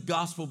soon the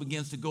gospel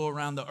begins to go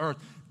around the earth.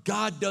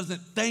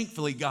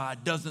 Thankfully,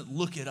 God doesn't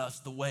look at us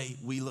the way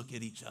we look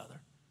at each other.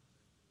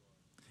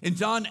 In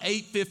John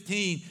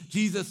 8:15,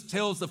 Jesus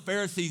tells the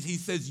Pharisees, he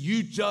says,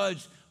 you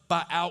judge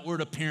by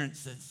outward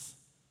appearances.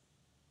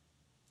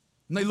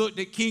 And they looked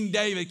at King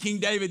David. King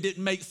David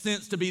didn't make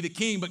sense to be the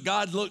king, but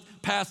God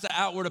looked past the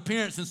outward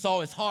appearance and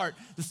saw his heart.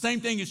 The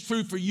same thing is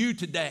true for you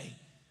today.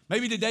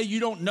 Maybe today you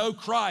don't know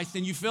Christ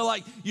and you feel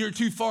like you're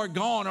too far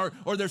gone,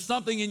 or there's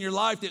something in your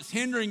life that's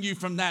hindering you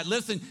from that.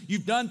 Listen,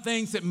 you've done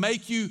things that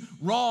make you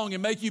wrong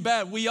and make you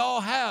bad. We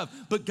all have.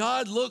 But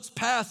God looks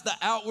past the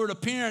outward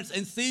appearance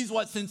and sees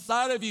what's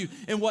inside of you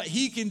and what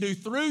he can do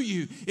through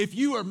you. If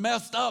you are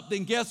messed up,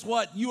 then guess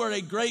what? You are a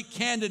great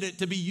candidate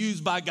to be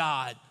used by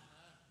God.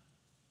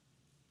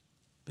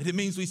 But it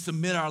means we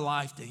submit our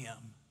life to him.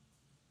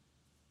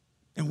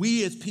 And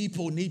we as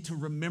people need to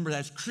remember that.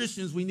 As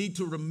Christians, we need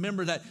to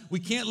remember that. We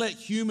can't let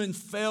human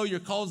failure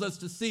cause us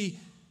to see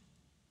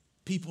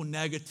people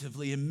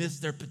negatively and miss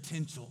their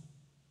potential.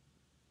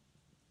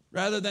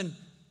 Rather than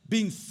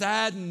being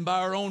saddened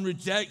by our own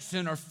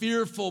rejection or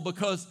fearful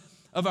because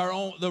of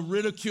the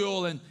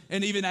ridicule and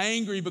even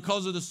angry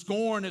because of the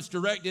scorn that's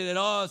directed at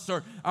us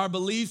or our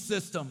belief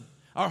system.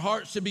 Our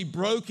hearts should be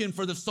broken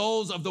for the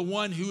souls of the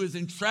one who is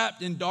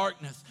entrapped in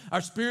darkness.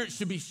 Our spirits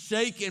should be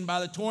shaken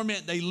by the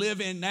torment they live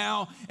in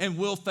now and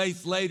will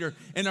face later.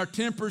 And our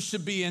tempers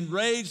should be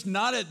enraged,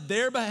 not at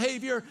their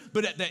behavior,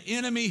 but at the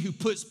enemy who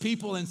puts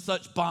people in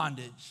such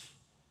bondage.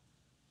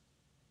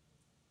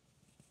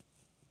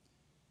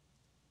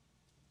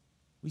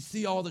 We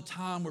see all the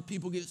time where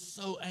people get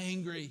so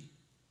angry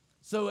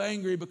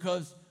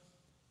because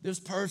this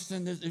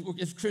person,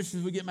 as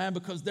Christians, we get mad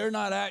because they're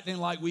not acting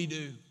like we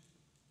do.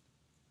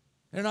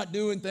 They're not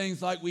doing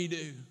things like we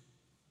do.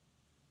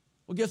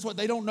 Well, guess what?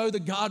 They don't know the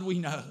God we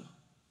know.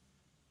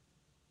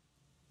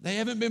 They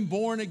haven't been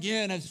born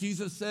again, as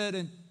Jesus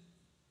said,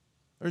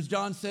 or as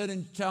John said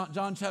in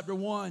John chapter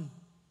 1.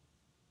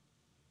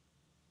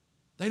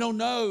 They don't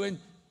know. And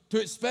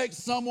to expect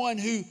someone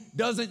who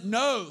doesn't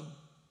know,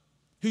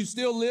 who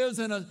still lives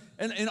in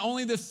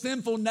only the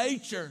sinful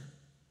nature,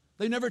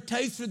 they never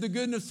tasted the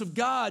goodness of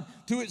God,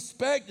 to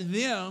expect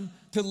them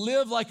to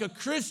live like a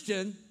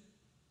Christian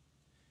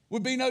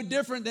would be no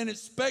different than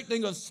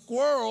expecting a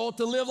squirrel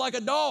to live like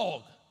a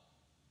dog.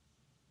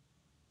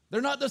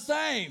 They're not the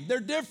same. They're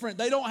different.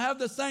 They don't have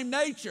the same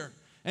nature.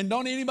 And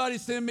don't anybody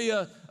send me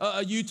a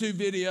YouTube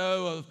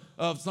video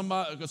of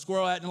somebody, a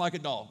squirrel acting like a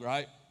dog,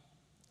 right?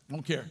 I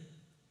don't care.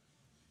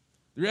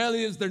 The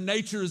reality is their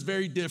nature is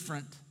very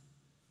different.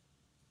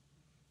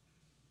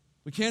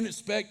 We can't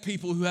expect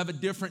people who have a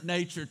different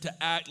nature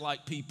to act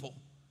like people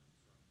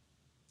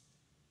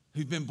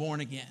who've been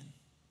born again,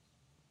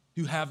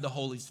 who have the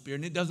Holy Spirit.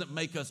 And it doesn't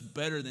make us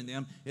better than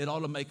them. It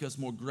ought to make us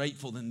more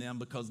grateful than them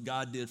because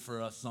God did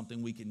for us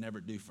something we could never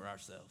do for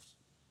ourselves.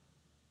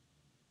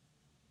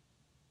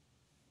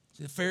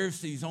 See, the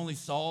Pharisees only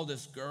saw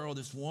this girl,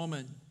 this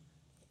woman,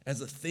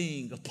 as a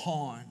thing, a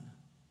pawn.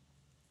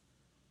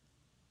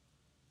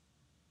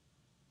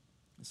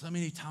 And so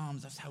many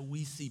times that's how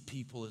we see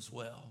people as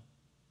well.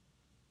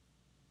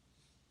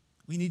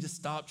 We need to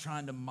stop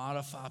trying to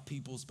modify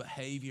people's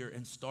behavior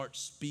and start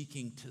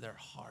speaking to their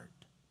heart.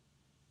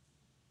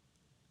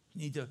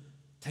 You need to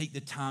take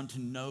the time to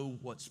know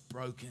what's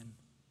broken,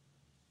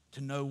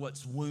 to know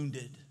what's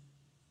wounded.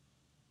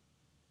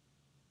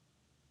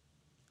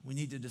 We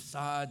need to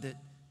decide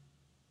that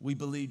we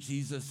believe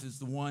Jesus is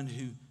the one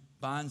who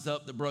binds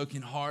up the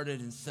brokenhearted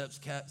and sets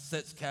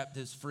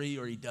captives free,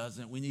 or he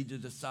doesn't. We need to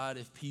decide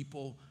if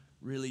people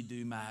really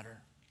do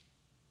matter.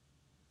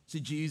 See,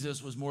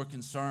 Jesus was more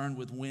concerned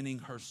with winning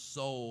her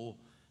soul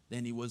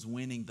than he was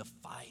winning the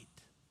fight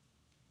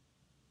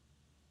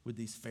with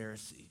these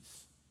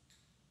Pharisees.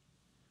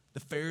 The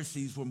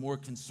Pharisees were more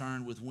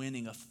concerned with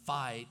winning a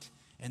fight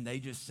and they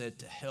just said,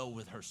 to hell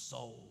with her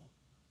soul.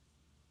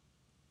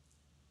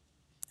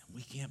 And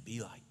we can't be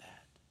like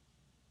that.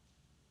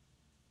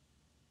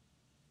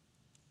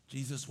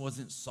 Jesus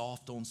wasn't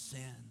soft on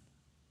sin.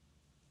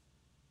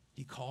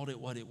 He called it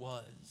what it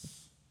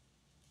was.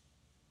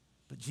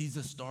 But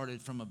Jesus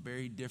started from a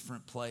very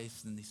different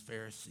place than these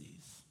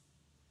Pharisees.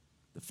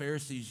 The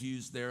Pharisees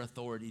used their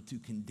authority to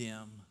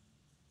condemn.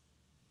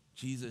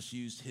 Jesus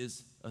used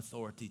his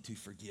authority to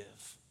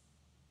forgive.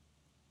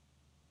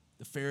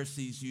 The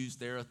Pharisees used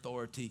their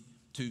authority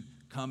to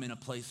come in a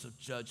place of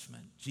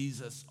judgment.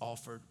 Jesus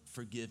offered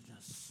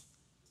forgiveness.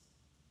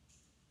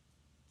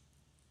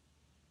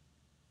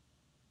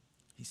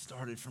 He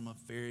started from a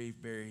very,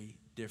 very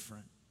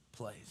different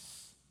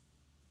place.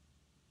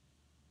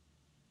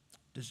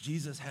 Does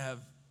Jesus have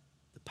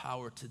the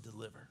power to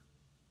deliver?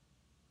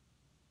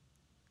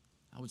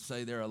 I would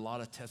say there are a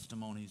lot of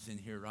testimonies in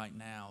here right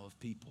now of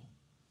people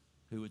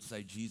who would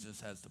say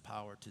Jesus has the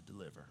power to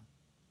deliver.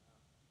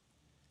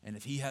 And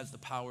if he has the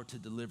power to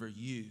deliver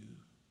you,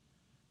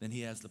 then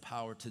he has the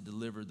power to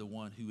deliver the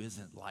one who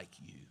isn't like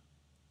you.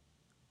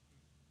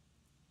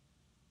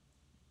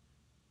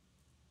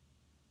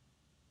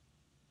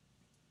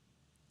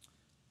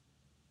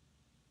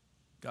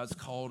 God's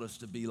called us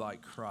to be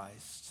like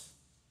Christ.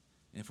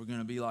 And if we're going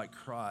to be like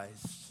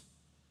Christ,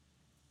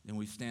 then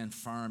we stand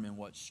firm in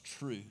what's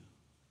true.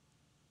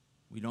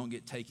 We don't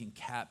get taken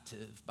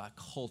captive by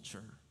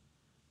culture,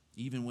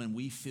 even when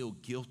we feel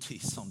guilty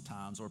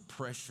sometimes or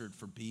pressured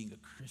for being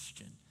a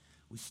Christian.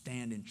 We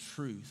stand in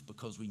truth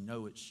because we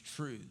know it's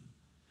true.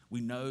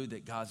 We know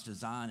that God's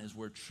design is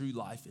where true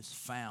life is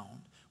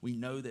found. We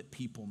know that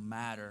people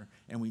matter,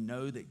 and we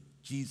know that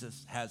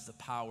Jesus has the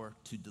power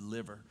to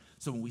deliver.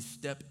 So when we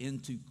step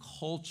into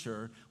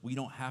culture, we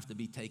don't have to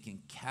be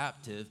taken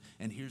captive.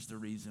 And here's the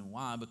reason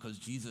why. Because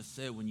Jesus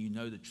said, when you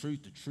know the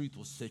truth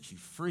will set you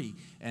free.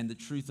 And the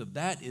truth of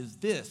that is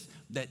this,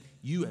 that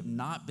you have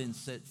not been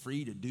set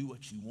free to do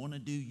what you want to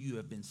do. You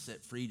have been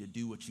set free to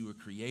do what you were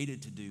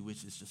created to do,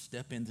 which is to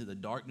step into the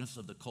darkness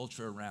of the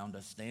culture around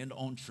us, stand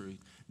on truth,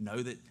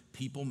 know that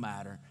people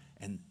matter,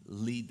 and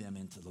lead them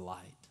into the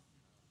light.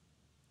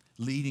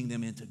 Leading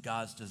them into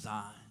God's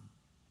design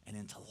and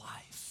into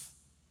life.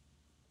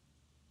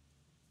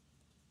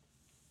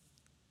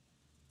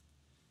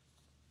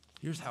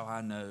 Here's how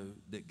I know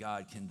that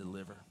God can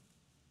deliver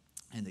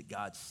and that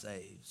God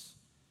saves,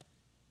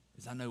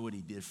 is I know what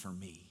he did for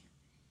me.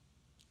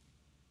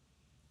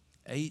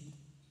 8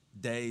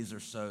 days or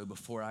so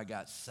before I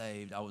got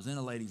saved, I was in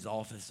a lady's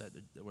office at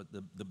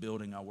the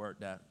building I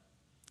worked at,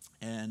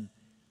 and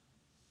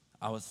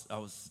I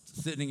was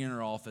sitting in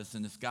her office,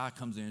 and this guy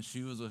comes in.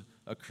 She was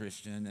a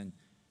Christian, and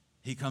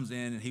he comes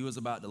in, and he was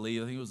about to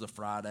leave. I think it was a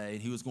Friday,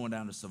 and he was going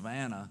down to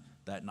Savannah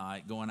that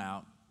night, going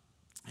out,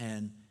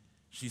 and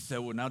she said,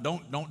 well, now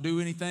don't do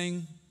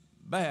anything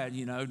bad,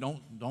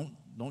 don't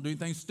do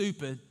anything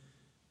stupid.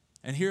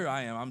 And here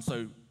I am. I'm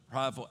so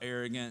prideful,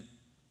 arrogant,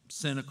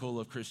 cynical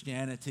of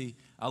Christianity.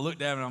 I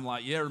looked at him and I'm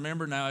like, yeah,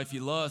 remember now, if you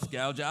lust,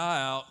 gouge your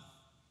eye out.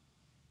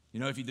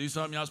 If you do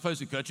something you're not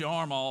supposed to, cut your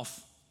arm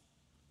off.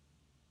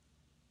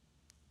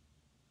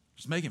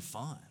 Just making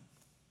fun.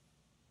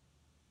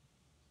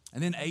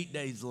 And then 8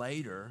 days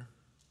later,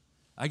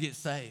 I get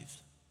saved.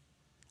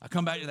 I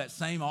come back to that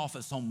same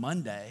office on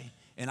Monday,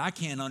 and I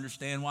can't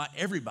understand why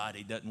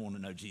everybody doesn't want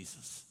to know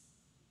Jesus.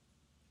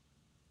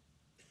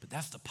 But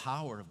that's the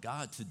power of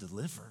God to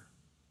deliver.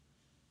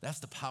 That's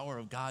the power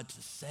of God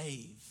to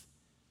save.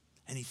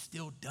 And he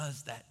still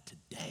does that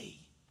today.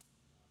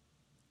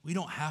 We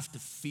don't have to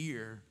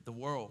fear the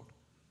world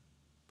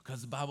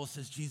because the Bible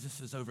says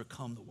Jesus has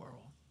overcome the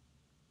world.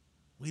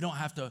 We don't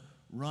have to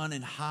run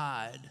and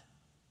hide.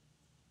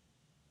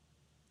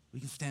 We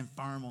can stand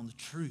firm on the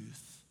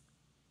truth.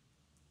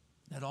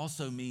 That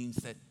also means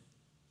that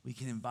we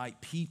can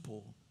invite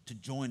people to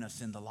join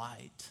us in the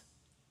light.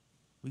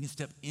 We can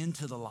step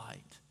into the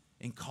light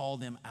and call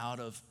them out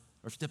of,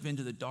 or step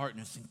into the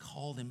darkness and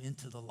call them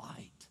into the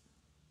light.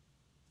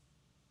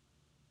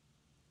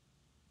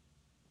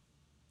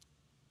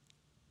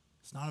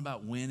 It's not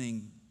about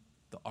winning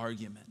the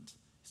argument.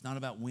 It's not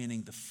about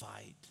winning the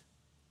fight,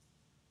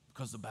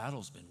 because the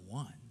battle's been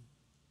won.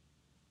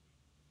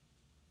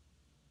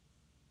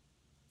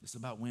 It's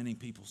about winning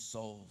people's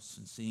souls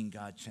and seeing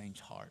God change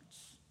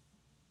hearts.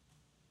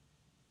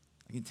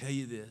 I can tell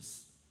you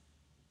this,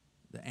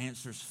 the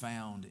answer's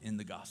found in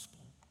the gospel,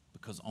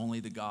 because only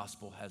the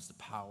gospel has the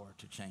power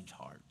to change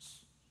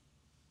hearts.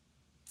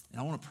 And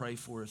I want to pray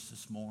for us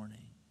this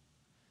morning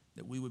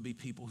that we would be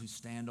people who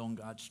stand on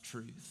God's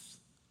truth,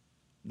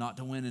 not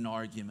to win an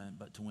argument,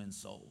 but to win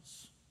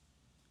souls.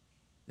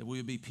 That we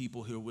would be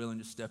people who are willing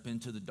to step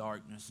into the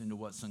darkness, into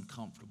what's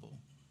uncomfortable,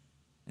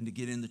 and to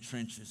get in the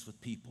trenches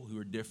with people who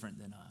are different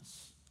than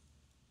us,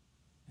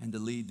 and to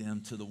lead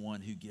them to the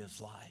one who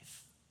gives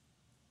life.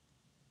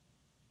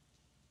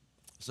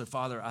 So,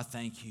 Father, I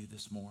thank you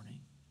this morning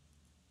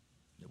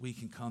that we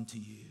can come to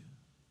you,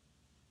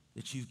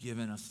 that you've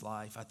given us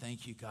life. I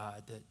thank you,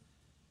 God, that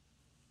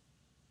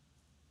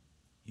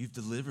You've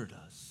delivered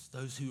us.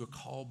 Those who are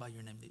called by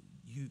your name,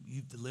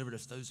 you've delivered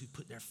us. Those who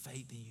put their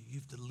faith in you,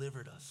 you've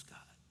delivered us, God.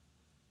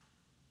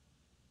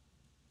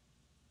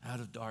 Out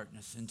of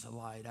darkness into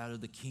light, out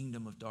of the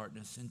kingdom of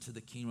darkness into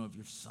the kingdom of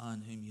your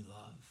Son whom you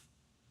love.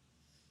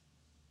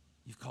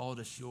 You've called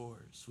us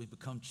yours. We've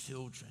become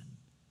children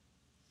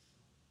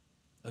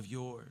of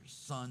yours,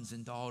 sons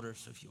and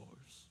daughters of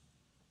yours.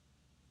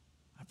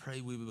 I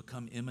pray we would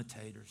become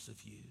imitators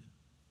of you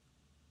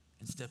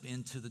and step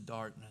into the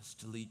darkness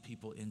to lead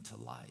people into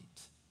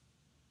light,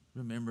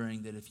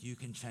 remembering that if you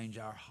can change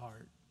our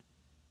heart,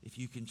 if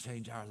you can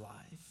change our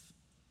life,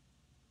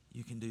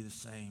 you can do the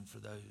same for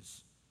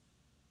those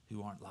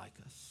who aren't like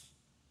us.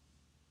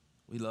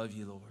 We love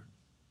you, Lord.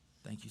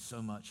 Thank you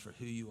so much for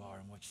who you are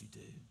and what you do.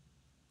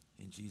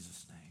 In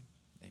Jesus' name,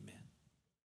 amen.